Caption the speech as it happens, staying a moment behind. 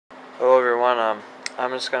everyone.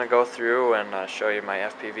 I'm just going to go through and show you my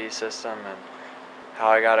FPV system and how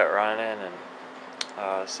I got it running, and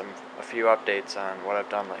a few updates on what I've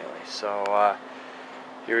done lately. So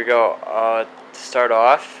here we go. To start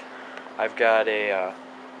off, I've got a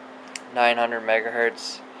 900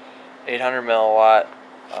 megahertz 800 milliwatt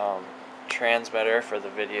transmitter for the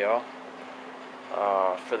video.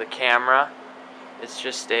 For the camera, it's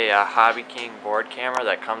just a Hobby King board camera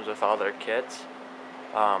that comes with all their kits.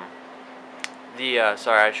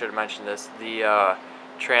 Sorry, I should have mentioned this. The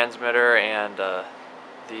transmitter and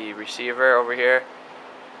the receiver over here,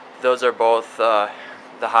 those are both the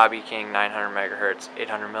Hobby King 900 megahertz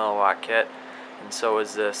 800 milliwatt kit, and so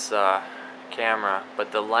is this camera.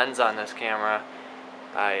 But the lens on this camera,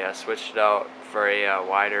 I switched it out for a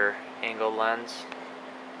wider angle lens.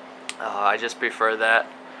 I just prefer that.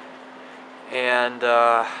 And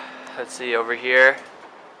let's see, over here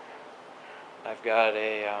I've got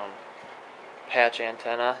a patch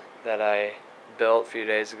antenna that I built a few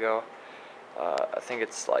days ago. I think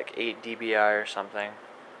it's like 8 dBi or something.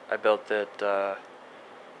 I built it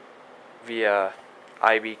via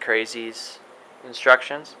IB Crazy's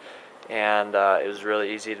instructions, and it was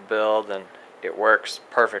really easy to build and it works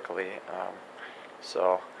perfectly.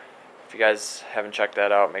 So if you guys haven't checked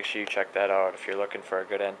that out, make sure you check that out if you're looking for a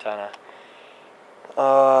good antenna.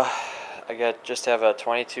 I just have a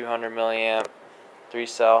 2200 milliamp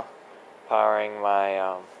 3-cell powering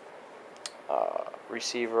my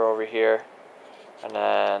receiver over here, and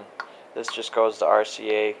then this just goes to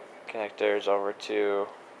RCA connectors over to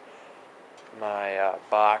my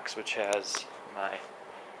box, which has my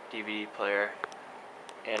DVD player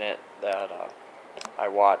in it that I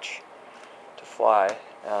watch to fly.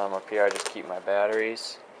 Up here I just keep my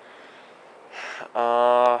batteries.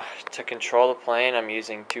 To control the plane, I'm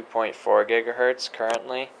using 2.4 gigahertz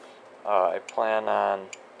currently. I plan on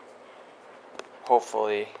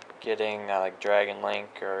hopefully getting like Dragon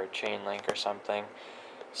Link or Chain Link or something,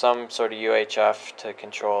 some sort of UHF to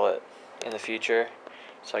control it in the future,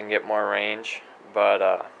 so I can get more range.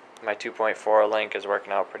 But my 2.4 link is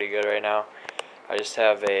working out pretty good right now. I just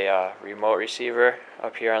have a remote receiver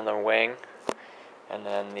up here on the wing, and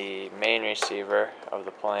then the main receiver of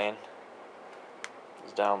the plane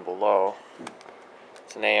is down below.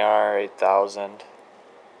 It's an AR8000.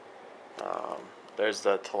 There's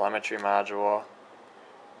the telemetry module,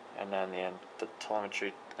 and then the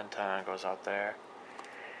telemetry antenna goes out there.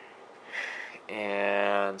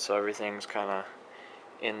 And so everything's kind of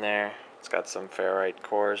in there. It's got some ferrite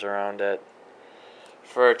cores around it.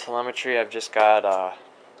 For telemetry, I've just got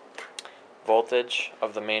voltage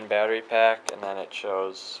of the main battery pack, and then it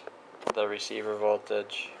shows the receiver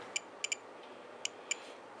voltage.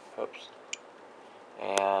 Oops.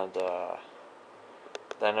 And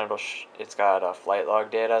then it's got flight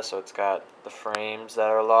log data, so it's got the frames that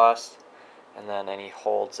are lost and then any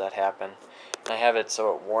holds that happen. And I have it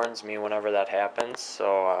so it warns me whenever that happens,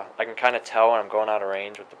 so I can kind of tell when I'm going out of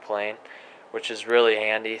range with the plane, which is really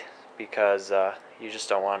handy because you just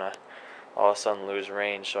don't want to all of a sudden lose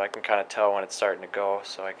range. So I can kind of tell when it's starting to go,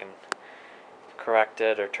 so I can correct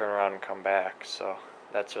it or turn around and come back. So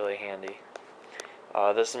that's really handy.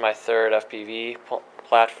 This is my third FPV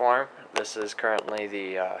platform. This is currently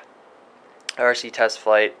the RC test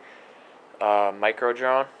flight micro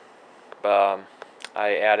drone.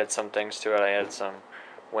 I added some things to it. I added some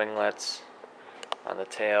winglets on the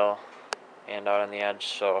tail and out on the edge,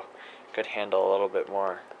 so it could handle a little bit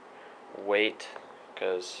more weight,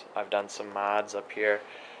 because I've done some mods up here.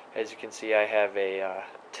 As you can see, I have a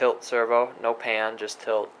tilt servo, no pan, just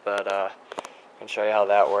tilt, but I can show you how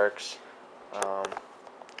that works.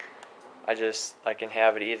 I can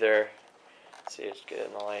have it either, let's see, let's get it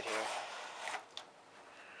in the light here.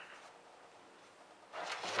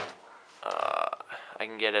 I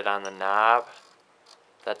can get it on the knob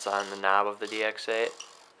that's on the knob of the DX8,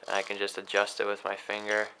 and I can just adjust it with my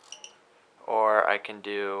finger, or I can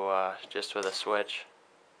do just with a switch.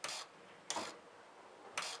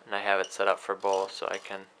 And I have it set up for both, so I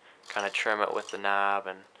can kind of trim it with the knob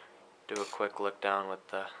and do a quick look down with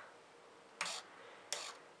the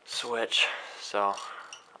switch. So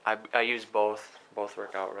I use both. Both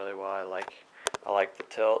work out really well. I like the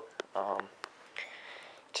tilt.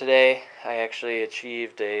 Today I actually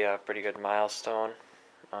achieved a pretty good milestone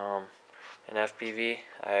in FPV.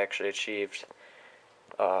 I actually achieved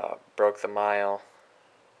broke the mile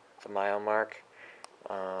mark.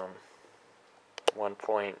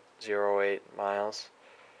 1.08 miles.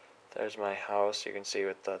 There's my house, you can see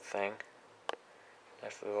with the thing. I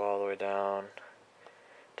flew all the way down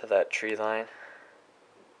to that tree line,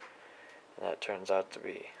 and that turns out to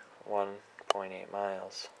be 1.8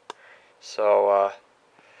 miles. So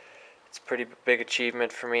it's a pretty big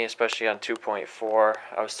achievement for me, especially on 2.4.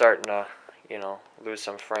 I was starting to, lose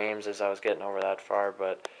some frames as I was getting over that far,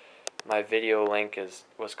 but my video link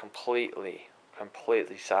was completely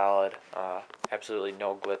solid. Absolutely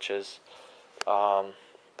no glitches. I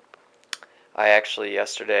actually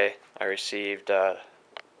yesterday I received a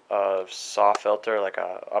saw filter, like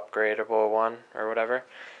a upgradable one or whatever.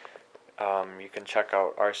 You can check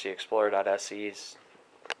out rcexplorer.se's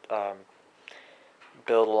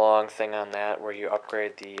build along thing on that, where you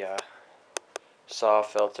upgrade the saw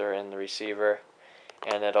filter in the receiver,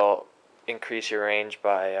 and it'll increase your range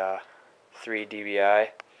by 3 dBi,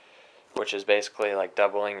 which is basically like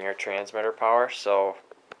doubling your transmitter power. So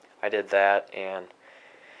I did that, and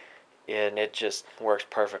it just works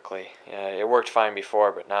perfectly. It worked fine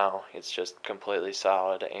before, but now it's just completely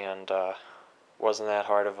solid, and wasn't that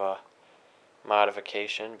hard of a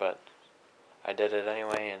modification, but I did it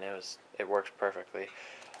anyway, and it works perfectly.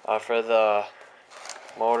 For the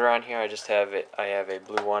motor on here, I have a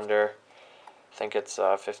Blue Wonder. I think it's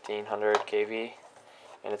 1500 kV,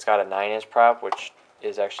 and it's got a 9-inch prop, which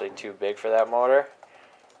is actually too big for that motor.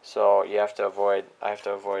 So I have to avoid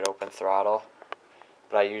open throttle,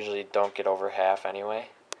 but I usually don't get over half anyway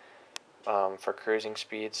for cruising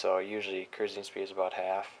speed. So usually cruising speed is about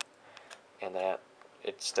half, and that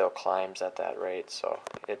it still climbs at that rate, so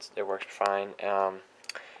it works fine.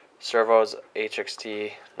 Servos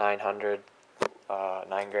HXT 900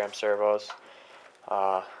 9-gram servos.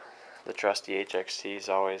 The trusty HXTs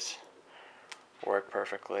always work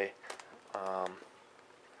perfectly.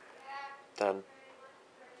 Then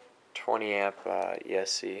 20 amp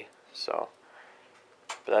ESC. So,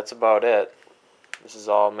 but that's about it. This is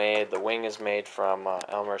all made. The wing is made from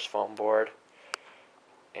Elmer's foam board,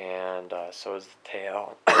 and so is the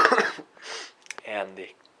tail. And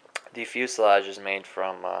the fuselage is made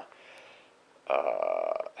from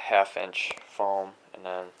 1/2-inch foam, and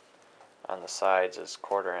then on the sides is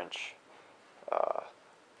 1/4-inch,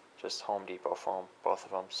 just Home Depot foam, both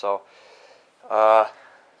of them. So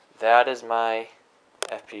that is my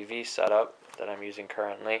FPV setup that I'm using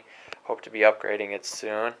currently. Hope to be upgrading it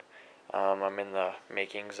soon. I'm in the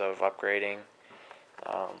makings of upgrading,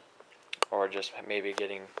 or just maybe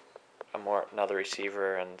getting another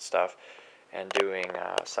receiver and stuff, and doing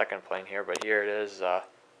a second plane here. But here it is.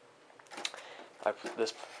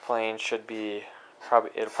 This plane should be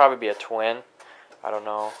it'll probably be a twin. I don't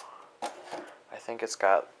know. I think it's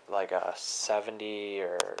got like a 70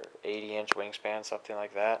 or 80-inch wingspan, something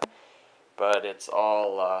like that. But it's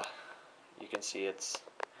all you can see it's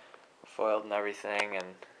foiled and everything,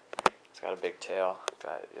 and it's got a big tail. If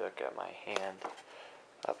you look at my hand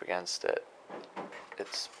up against it,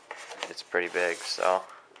 it's pretty big. So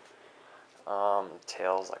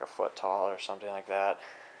tail's like a foot tall or something like that.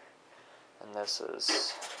 And this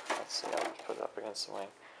is, let's see, I'll just put it up against the wing.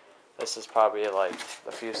 This is probably like,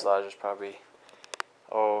 the fuselage is probably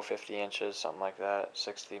 50 inches, something like that,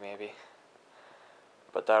 60 maybe.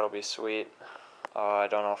 But that'll be sweet. I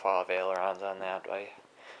don't know if I'll have ailerons on that. I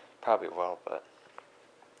probably will, but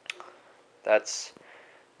that's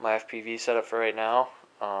my FPV setup for right now.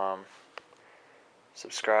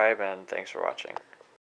 Subscribe, and thanks for watching.